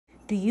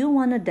Do you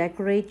want to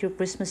decorate your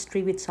Christmas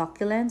tree with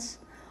succulents?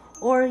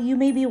 Or you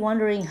may be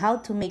wondering how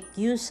to make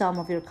use some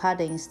of your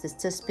cuttings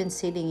that's just been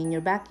sitting in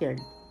your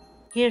backyard.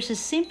 Here's a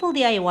simple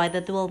DIY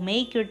that will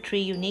make your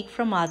tree unique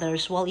from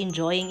others while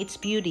enjoying its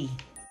beauty.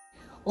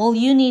 All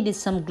you need is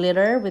some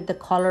glitter with the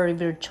color of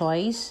your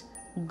choice,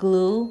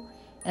 glue,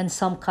 and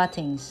some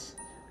cuttings.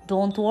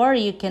 Don't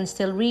worry, you can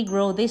still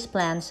regrow these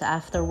plants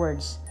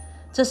afterwards.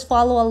 Just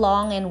follow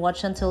along and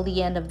watch until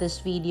the end of this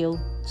video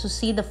to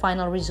see the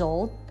final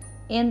result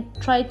and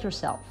try it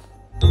yourself.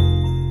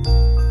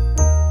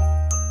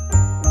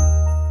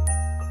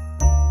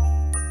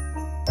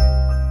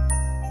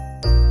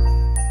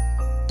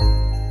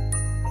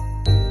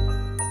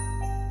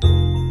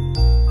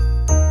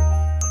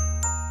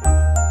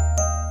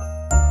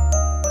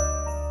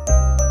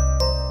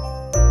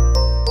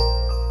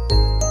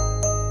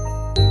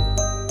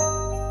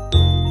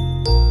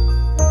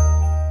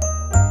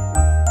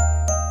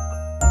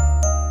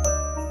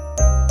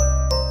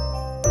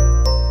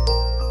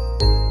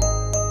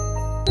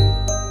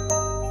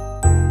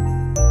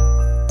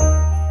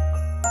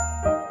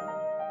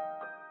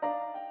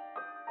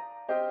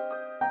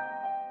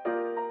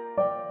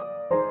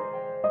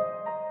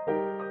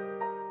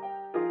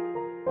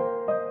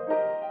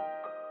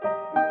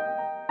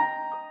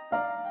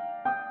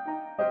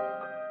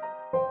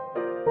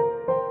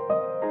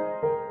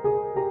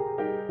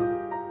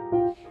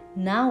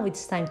 Now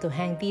it's time to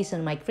hang these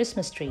on my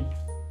Christmas tree.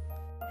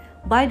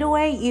 By the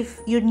way, if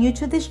you're new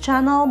to this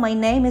channel, my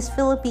name is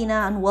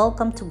Filipina and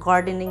welcome to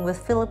Gardening with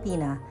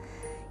Filipina.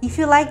 If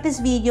you like this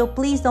video,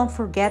 please don't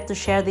forget to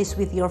share this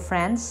with your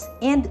friends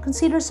and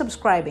consider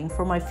subscribing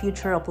for my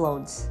future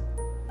uploads.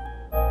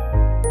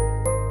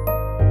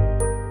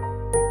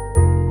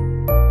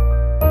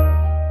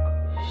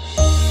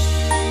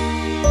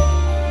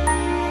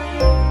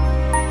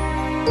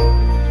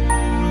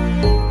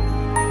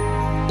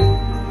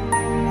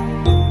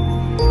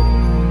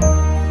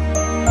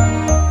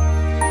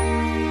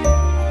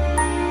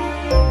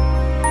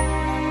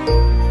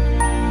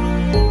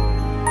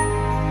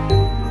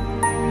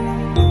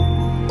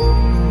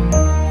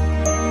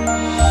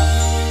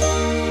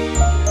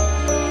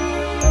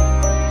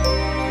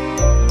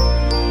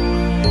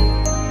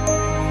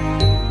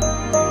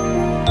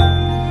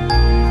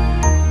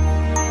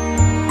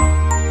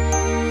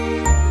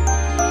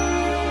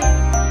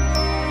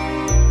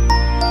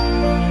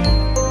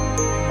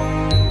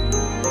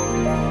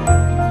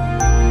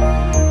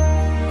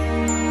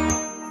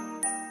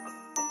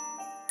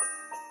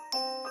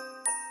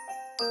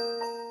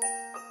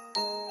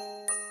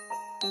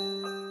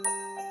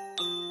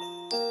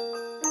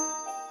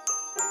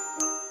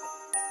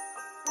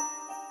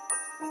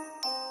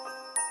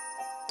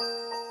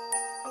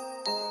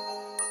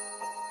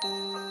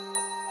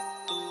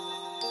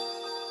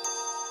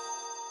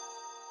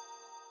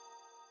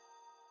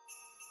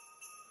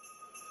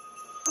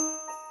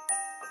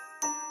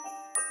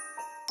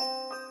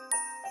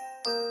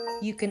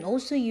 You can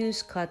also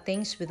use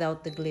cuttings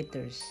without the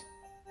glitters.